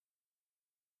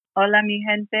Hola, mi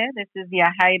gente. This is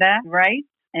Yahaira Rice,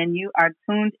 and you are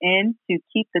tuned in to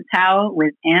Keep the Towel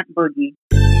with Aunt Boogie.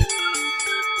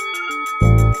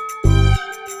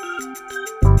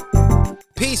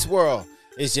 Peace world.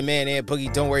 It's your man Aunt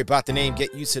Boogie. Don't worry about the name.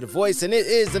 Get used to the voice. And it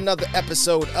is another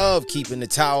episode of Keeping the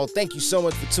Towel. Thank you so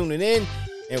much for tuning in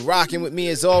and rocking with me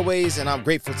as always. And I'm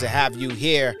grateful to have you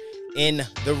here in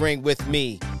the ring with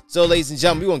me. So, ladies and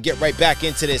gentlemen, we're going to get right back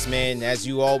into this, man. As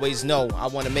you always know, I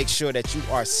want to make sure that you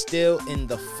are still in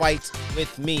the fight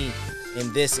with me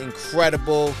in this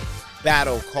incredible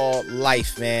battle called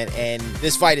life, man. And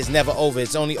this fight is never over.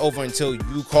 It's only over until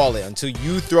you call it, until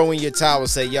you throw in your towel and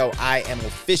say, yo, I am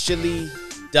officially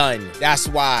done. That's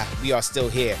why we are still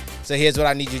here. So here's what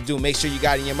I need you to do. Make sure you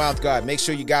got in your mouth guard. Make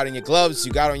sure you got in your gloves.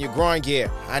 You got on your groin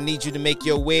gear. I need you to make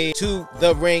your way to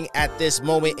the ring at this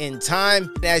moment in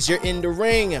time. As you're in the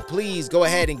ring, please go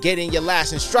ahead and get in your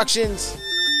last instructions.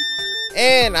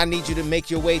 And I need you to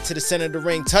make your way to the center of the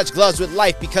ring. Touch gloves with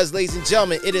life because, ladies and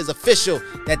gentlemen, it is official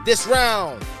that this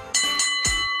round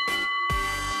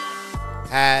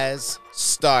has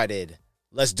started.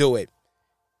 Let's do it.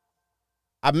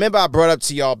 I remember I brought up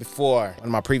to y'all before one of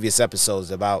my previous episodes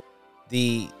about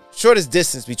the shortest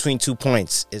distance between 2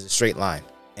 points is a straight line.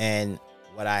 And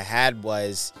what I had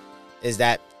is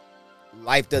that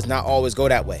life does not always go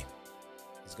that way.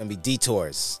 There's going to be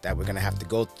detours that we're going to have to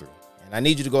go through. And I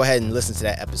need you to go ahead and listen to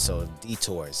that episode of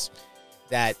Detours.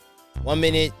 That 1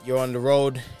 minute you're on the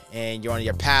road and you're on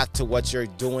your path to what you're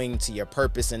doing, to your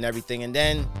purpose and everything. And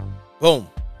then, boom.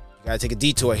 You got to take a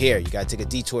detour here. You got to take a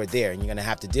detour there. And you're going to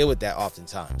have to deal with that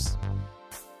oftentimes.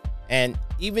 And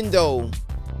even though,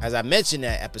 as I mentioned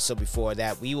in that episode before,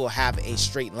 that we will have a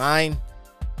straight line,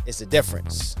 it's a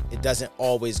difference. It doesn't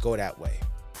always go that way.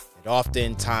 It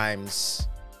oftentimes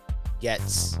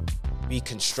gets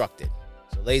reconstructed.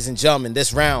 So, ladies and gentlemen,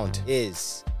 this round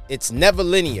it's never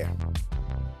linear.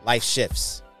 Life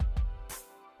shifts.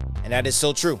 And that is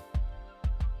so true.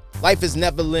 Life is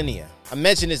never linear. I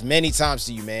mentioned this many times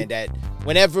to you, man, that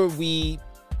whenever we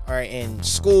are in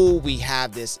school, we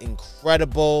have this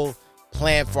incredible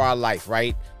plan for our life,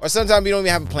 right? Or sometimes we don't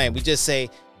even have a plan. We just say,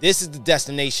 this is the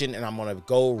destination and I'm going to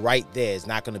go right there. It's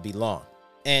not going to be long.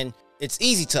 And it's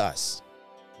easy to us.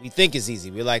 We think it's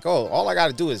easy. We're like, oh, all I got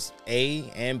to do is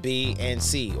A and B and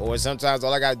C. Or sometimes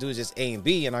all I got to do is just A and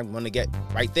B and I'm going to get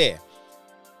right there.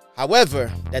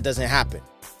 However, that doesn't happen.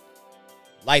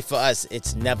 Life for us,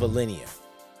 it's never linear.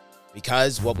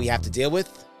 Because what we have to deal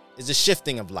with is the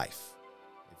shifting of life.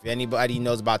 If anybody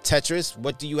knows about Tetris,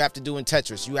 what do you have to do in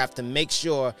Tetris? You have to make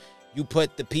sure you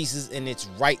put the pieces in its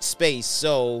right space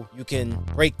so you can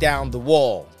break down the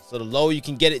wall. So the lower you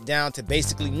can get it down to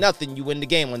basically nothing, you win the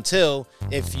game. Until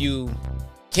if you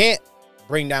can't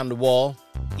bring down the wall,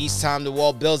 each time the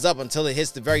wall builds up until it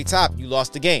hits the very top, you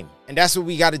lost the game. And that's what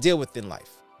we got to deal with in life.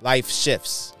 Life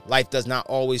shifts. Life does not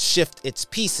always shift its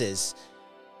pieces.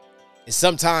 And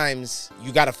sometimes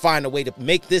you got to find a way to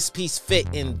make this piece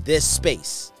fit in this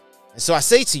space. And so I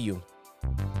say to you,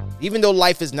 even though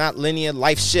life is not linear,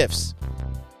 life shifts.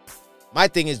 My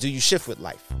thing is, do you shift with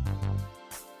life?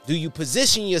 Do you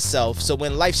position yourself so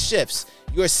when life shifts,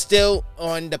 you're still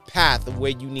on the path of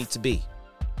where you need to be?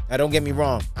 Now, don't get me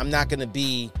wrong. I'm not going to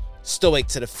be stoic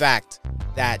to the fact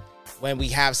that when we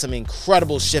have some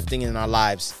incredible shifting in our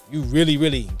lives, you really,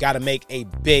 really got to make a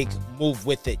big move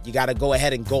with it. You got to go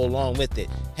ahead and go along with it.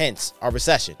 Hence, our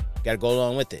recession. You got to go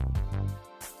along with it.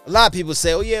 A lot of people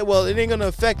say, oh, yeah, well, it ain't going to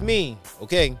affect me.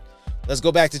 Okay, let's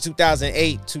go back to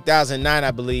 2008, 2009,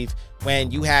 I believe, when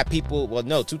you had people,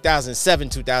 2007,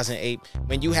 2008,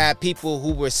 when you had people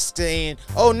who were saying,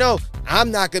 oh, no, I'm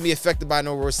not going to be affected by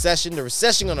no recession. The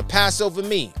recession going to pass over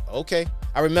me. Okay.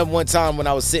 I remember one time when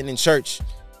I was sitting in church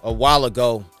a while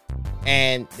ago,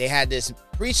 and they had this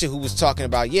preacher who was talking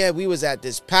about, we was at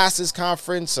this pastors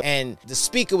conference, and the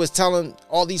speaker was telling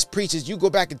all these preachers, you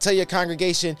go back and tell your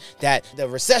congregation that the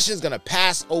recession is going to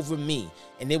pass over me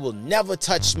and it will never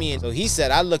touch me. And so he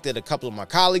said, I looked at a couple of my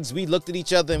colleagues, we looked at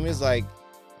each other and we was like,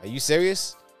 are you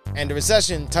serious? And the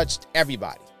recession touched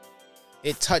everybody.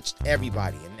 It touched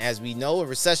everybody. And as we know, a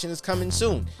recession is coming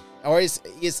soon, or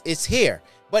it's here.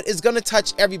 But it's going to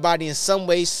touch everybody in some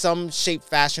way, some shape,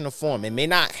 fashion, or form. It may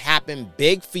not happen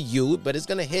big for you, but it's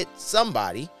going to hit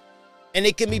somebody. And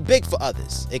it can be big for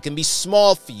others. It can be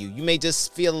small for you. You may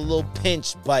just feel a little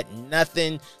pinch, but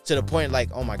nothing to the point like,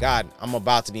 oh my God, I'm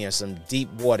about to be in some deep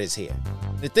waters here.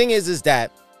 The thing is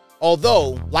that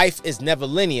although life is never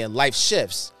linear, life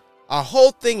shifts. Our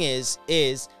whole thing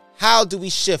is how do we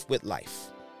shift with life?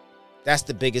 That's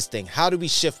the biggest thing. How do we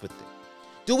shift with it?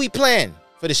 Do we plan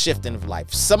for the shifting of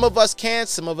life? Some of us can,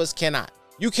 some of us cannot.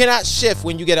 You cannot shift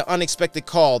when you get an unexpected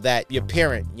call that your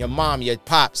parent, your mom, your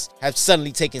pops have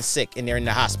suddenly taken sick and they're in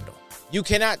the hospital. You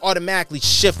cannot automatically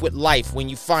shift with life when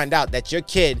you find out that your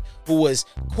kid who was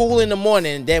cool in the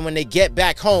morning, and then when they get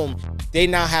back home, they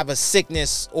now have a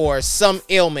sickness or some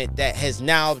ailment that has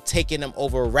now taken them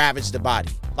over, ravaged the body.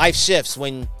 Life shifts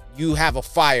when you have a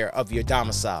fire of your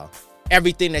domicile.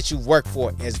 Everything that you've worked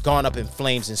for has gone up in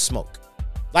flames and smoke.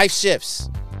 Life shifts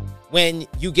when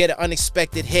you get an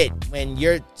unexpected hit, when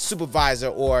your supervisor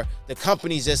or the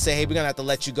companies just say, hey, we're gonna have to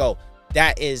let you go.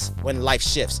 That is when life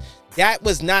shifts. That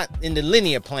was not in the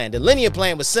linear plan. The linear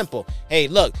plan was simple. Hey,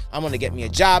 look, I'm gonna get me a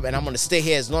job and I'm gonna stay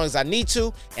here as long as I need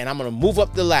to, and I'm gonna move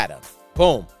up the ladder.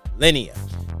 Boom, linear.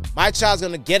 My child's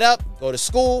gonna get up, go to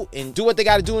school, and do what they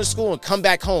gotta do in school and come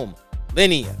back home.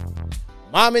 Linear.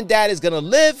 Mom and dad is gonna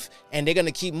live and they're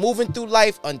gonna keep moving through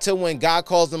life until when God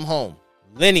calls them home.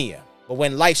 Linear. But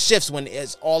when life shifts, when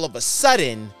it's all of a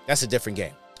sudden, that's a different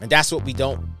game. And that's what we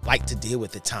don't like to deal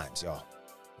with at times, y'all.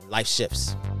 Life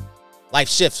shifts. Life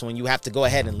shifts when you have to go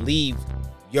ahead and leave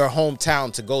your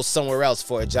hometown to go somewhere else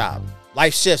for a job.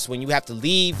 Life shifts when you have to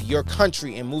leave your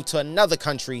country and move to another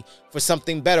country for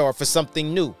something better or for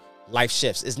something new. Life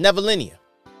shifts. It's never linear.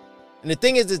 And the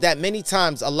thing is that many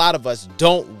times a lot of us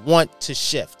don't want to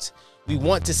shift. We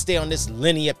want to stay on this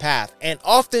linear path. And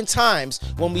oftentimes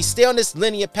when we stay on this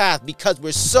linear path, because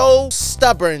we're so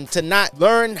stubborn to not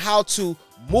learn how to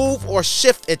move or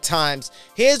shift at times,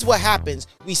 here's what happens.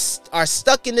 We are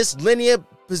stuck in this linear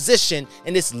position,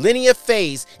 in this linear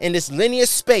phase, in this linear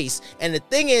space. And the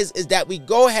thing is that we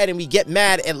go ahead and we get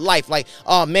mad at life. Like,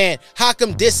 oh man, how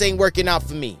come this ain't working out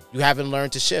for me? You haven't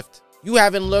learned to shift. You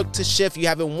haven't looked to shift. You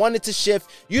haven't wanted to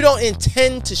shift. You don't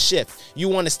intend to shift. You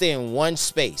want to stay in one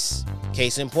space.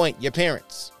 Case in point, your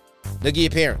parents. Look at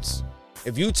your parents.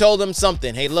 If you told them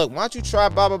something, hey, look, why don't you try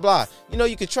blah, blah, blah. You know,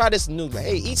 you could try this new,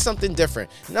 hey, eat something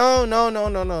different. No.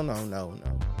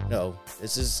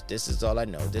 This is all I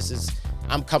know.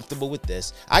 I'm comfortable with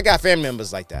this. I got family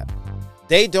members like that.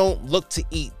 They don't look to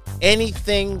eat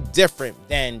anything different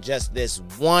than just this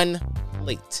one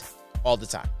plate all the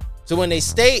time. So when they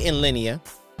stay in linear,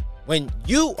 when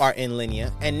you are in linear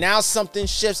and now something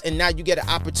shifts and now you get an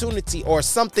opportunity or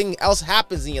something else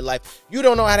happens in your life, you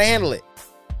don't know how to handle it.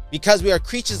 Because we are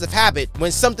creatures of habit, when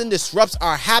something disrupts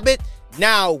our habit,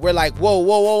 now we're like,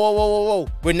 whoa.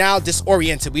 We're now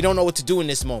disoriented. We don't know what to do in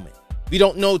this moment. We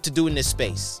don't know what to do in this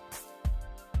space.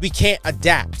 We can't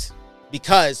adapt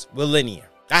because we're linear.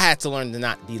 I had to learn to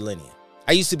not be linear.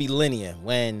 I used to be linear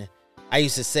when I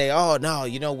used to say, oh no,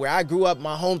 you know, where I grew up,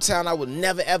 my hometown, I would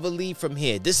never ever leave from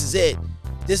here. This is it.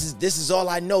 This is all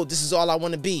I know. This is all I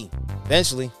want to be.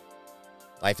 Eventually,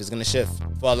 life is going to shift.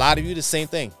 For a lot of you, the same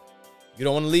thing. You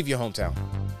don't want to leave your hometown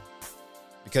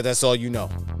because that's all you know.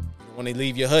 You don't want to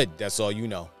leave your hood. That's all you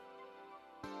know.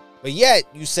 But yet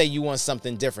you say you want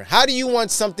something different. How do you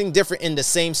want something different in the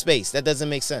same space? That doesn't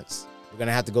make sense. We're going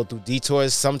to have to go through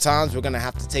detours. Sometimes we're going to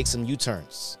have to take some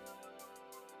U-turns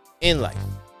in life.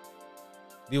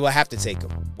 We will have to take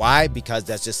them. Why? Because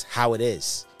that's just how it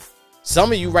is.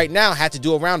 Some of you right now had to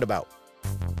do a roundabout.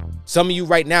 Some of you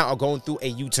right now are going through a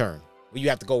U-turn where you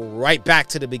have to go right back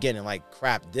to the beginning. Like,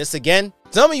 crap, this again?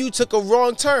 Some of you took a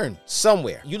wrong turn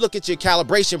somewhere. You look at your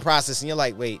calibration process and you're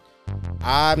like, wait,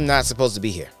 I'm not supposed to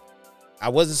be here. I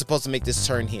wasn't supposed to make this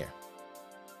turn here.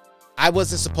 I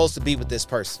wasn't supposed to be with this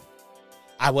person.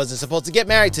 I wasn't supposed to get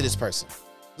married to this person.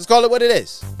 Let's call it what it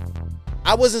is.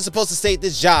 I wasn't supposed to stay at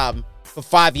this job for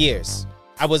 5 years.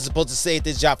 I was supposed to stay at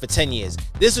this job for 10 years.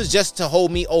 This was just to hold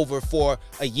me over for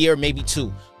a year, maybe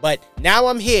 2. But now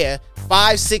I'm here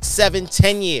 5, 6, 7,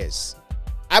 10 years.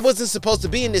 I wasn't supposed to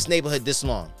be in this neighborhood this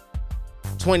long.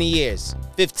 20 years,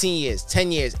 15 years,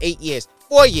 10 years, 8 years,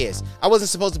 4 years. I wasn't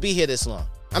supposed to be here this long.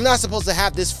 I'm not supposed to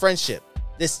have this friendship,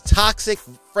 this toxic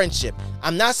friendship.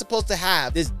 I'm not supposed to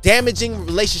have this damaging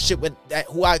relationship with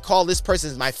who I call this person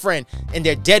as my friend and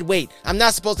they're dead weight. I'm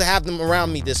not supposed to have them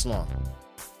around me this long.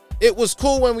 It was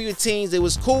cool when we were teens. It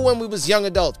was cool when we was young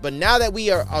adults. But now that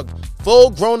we are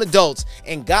full-grown adults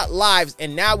and got lives,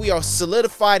 and now we are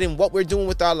solidified in what we're doing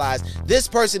with our lives, this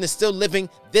person is still living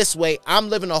this way. I'm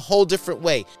living a whole different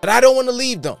way. But I don't want to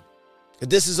leave them.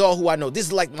 This is all who I know. This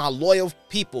is like my loyal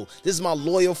people. This is my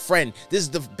loyal friend. This is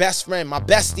the best friend, my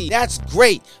bestie. That's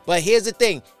great. But here's the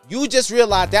thing. You just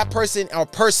realized that person or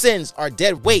persons are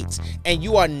dead weights, and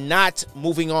you are not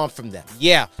moving on from them.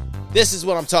 Yeah, this is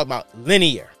what I'm talking about.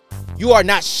 Linear. You are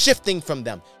not shifting from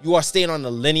them. You are staying on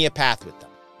the linear path with them.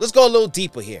 Let's go a little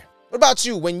deeper here. What about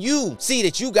you? When you see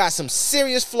that you got some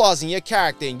serious flaws in your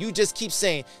character and you just keep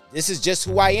saying, this is just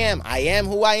who I am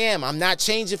who I am, I'm not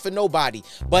changing for nobody.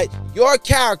 But your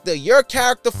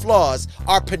character flaws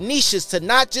are pernicious to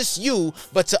not just you,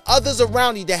 but to others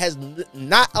around you that has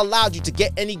not allowed you to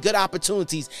get any good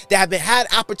opportunities, that have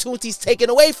had opportunities taken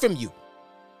away from you.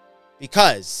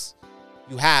 Because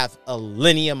you have a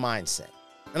linear mindset.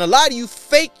 And a lot of you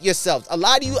fake yourselves. A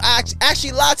lot of you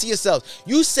actually lie to yourselves.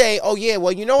 You say, oh yeah,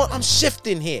 well, you know what? I'm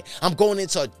shifting here. I'm going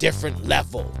into a different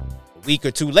level. A week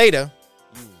or two later,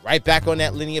 you right back on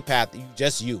that linear path.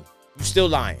 You still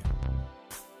lying.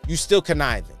 You still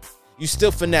conniving. You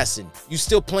still finessing. You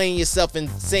still playing yourself and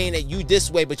saying that you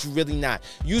this way, but you really not.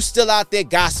 You still out there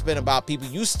gossiping about people.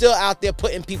 You still out there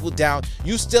putting people down.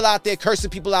 You still out there cursing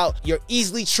people out. You're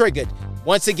easily triggered.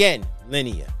 Once again,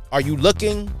 linear. Are you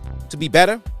looking to be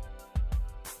better?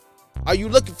 Are you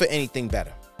looking for anything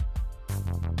better?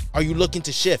 Are you looking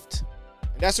to shift?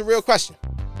 And that's a real question.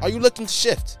 Are you looking to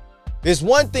shift? There's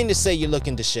one thing to say you're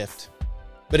looking to shift,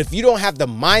 but if you don't have the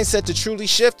mindset to truly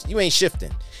shift, you ain't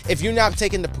shifting. If you're not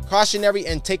taking the precautionary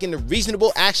and taking the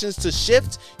reasonable actions to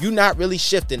shift, you're not really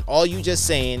shifting. All you just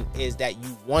saying is that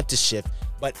you want to shift,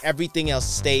 but everything else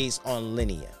stays on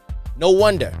linear. No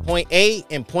wonder point A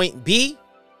and point B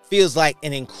feels like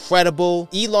an incredible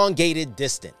elongated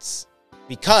distance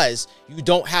because you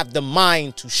don't have the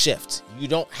mind to shift. You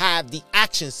don't have the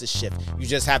actions to shift. You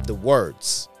just have the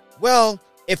words. Well,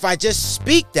 if I just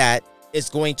speak that, it's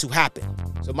going to happen.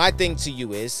 So my thing to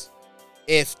you is,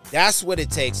 if that's what it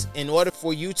takes in order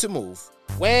for you to move,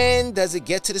 when does it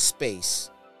get to the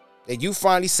space that you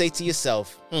finally say to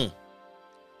yourself,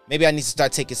 maybe I need to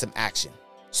start taking some action?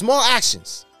 Small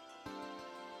actions.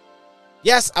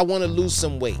 Yes, I want to lose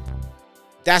some weight.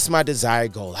 That's my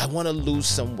desired goal. I want to lose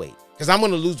some weight because I'm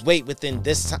going to lose weight within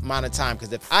this amount of time.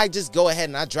 Because if I just go ahead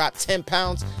and I drop 10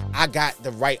 pounds, I got the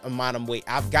right amount of weight.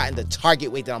 I've gotten the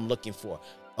target weight that I'm looking for.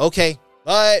 Okay,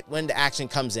 but when the action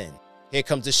comes in, here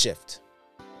comes the shift.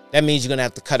 That means you're going to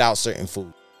have to cut out certain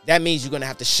food. That means you're going to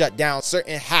have to shut down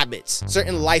certain habits,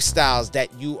 certain lifestyles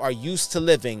that you are used to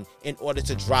living in order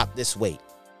to drop this weight.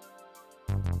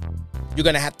 You're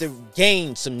going to have to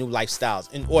gain some new lifestyles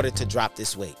in order to drop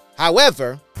this weight.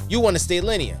 However, you want to stay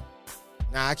linear.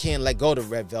 Nah, I can't let go of the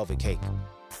red velvet cake.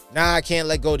 Nah, I can't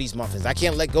let go of these muffins. I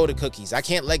can't let go of the cookies. I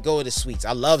can't let go of the sweets.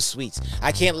 I love sweets.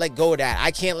 I can't let go of that.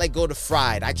 I can't let go of the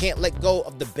fried. I can't let go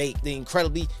of the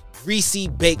incredibly greasy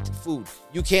baked food.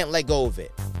 You can't let go of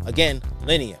it. Again,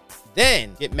 linear.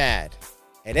 Then get mad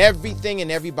at everything and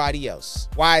everybody else.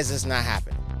 Why is this not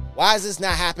happening? Why is this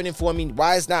not happening for me?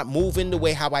 Why is it not moving the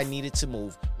way how I need it to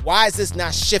move? Why is this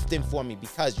not shifting for me?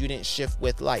 Because you didn't shift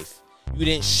with life. You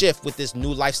didn't shift with this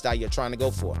new lifestyle you're trying to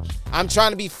go for. I'm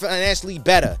trying to be financially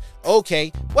better.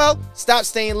 Okay, well, stop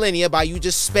staying linear by you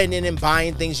just spending and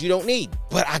buying things you don't need.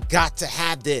 But I got to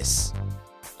have this.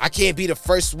 I can't be the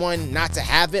first one not to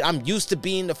have it. I'm used to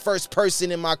being the first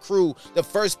person in my crew, the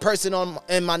first person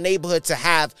in my neighborhood to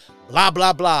have blah,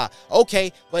 blah, blah.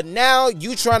 Okay, but now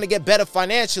you trying to get better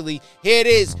financially. Here it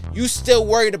is. You still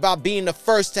worried about being the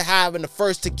first to have and the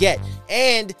first to get.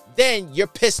 And then you're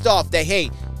pissed off that, hey,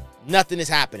 nothing is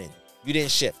happening. You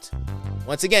didn't shift.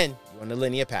 Once again, you're on the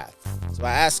linear path. So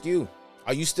I ask you,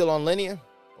 are you still on linear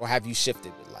or have you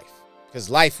shifted with life?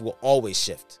 Because life will always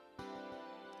shift.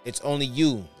 It's only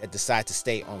you that decide to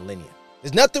stay on linear.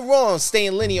 There's nothing wrong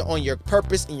staying linear on your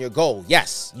purpose and your goal.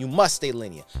 Yes, you must stay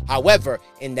linear. However,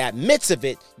 in that midst of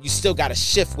it, you still got to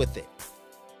shift with it.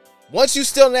 Once you're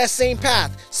still in that same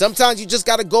path, sometimes you just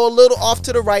got to go a little off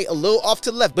to the right, a little off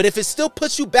to the left. But if it still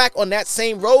puts you back on that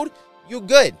same road, you're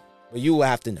good. But you will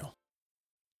have to know.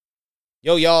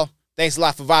 Yo, y'all, thanks a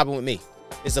lot for vibing with me.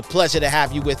 It's a pleasure to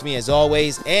have you with me as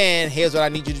always. And here's what I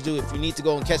need you to do. If you need to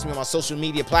go and catch me on my social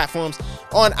media platforms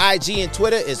on IG and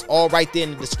Twitter, it's all right there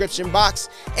in the description box.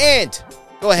 And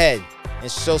go ahead and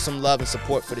show some love and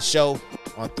support for the show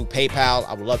through PayPal.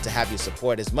 I would love to have your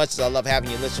support as much as I love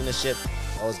having your listenership.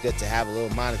 Always good to have a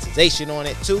little monetization on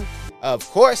it too, of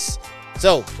course.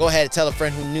 So go ahead and tell a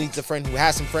friend who needs a friend, who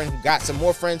has some friends, who got some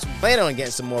more friends, who plan on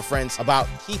getting some more friends about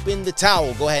Keeping the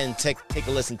Towel. Go ahead and take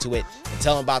a listen to it and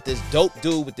tell them about this dope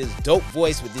dude with this dope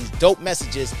voice, with these dope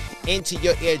messages into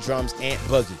your eardrums, Ant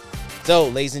Boogie. So,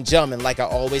 ladies and gentlemen, like I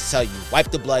always tell you, wipe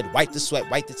the blood, wipe the sweat,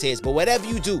 wipe the tears. But whatever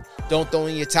you do, don't throw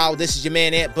in your towel. This is your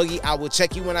man, Ant Boogie. I will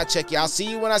check you when I check you. I'll see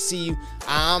you when I see you.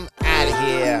 I'm out of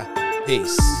here.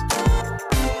 Peace.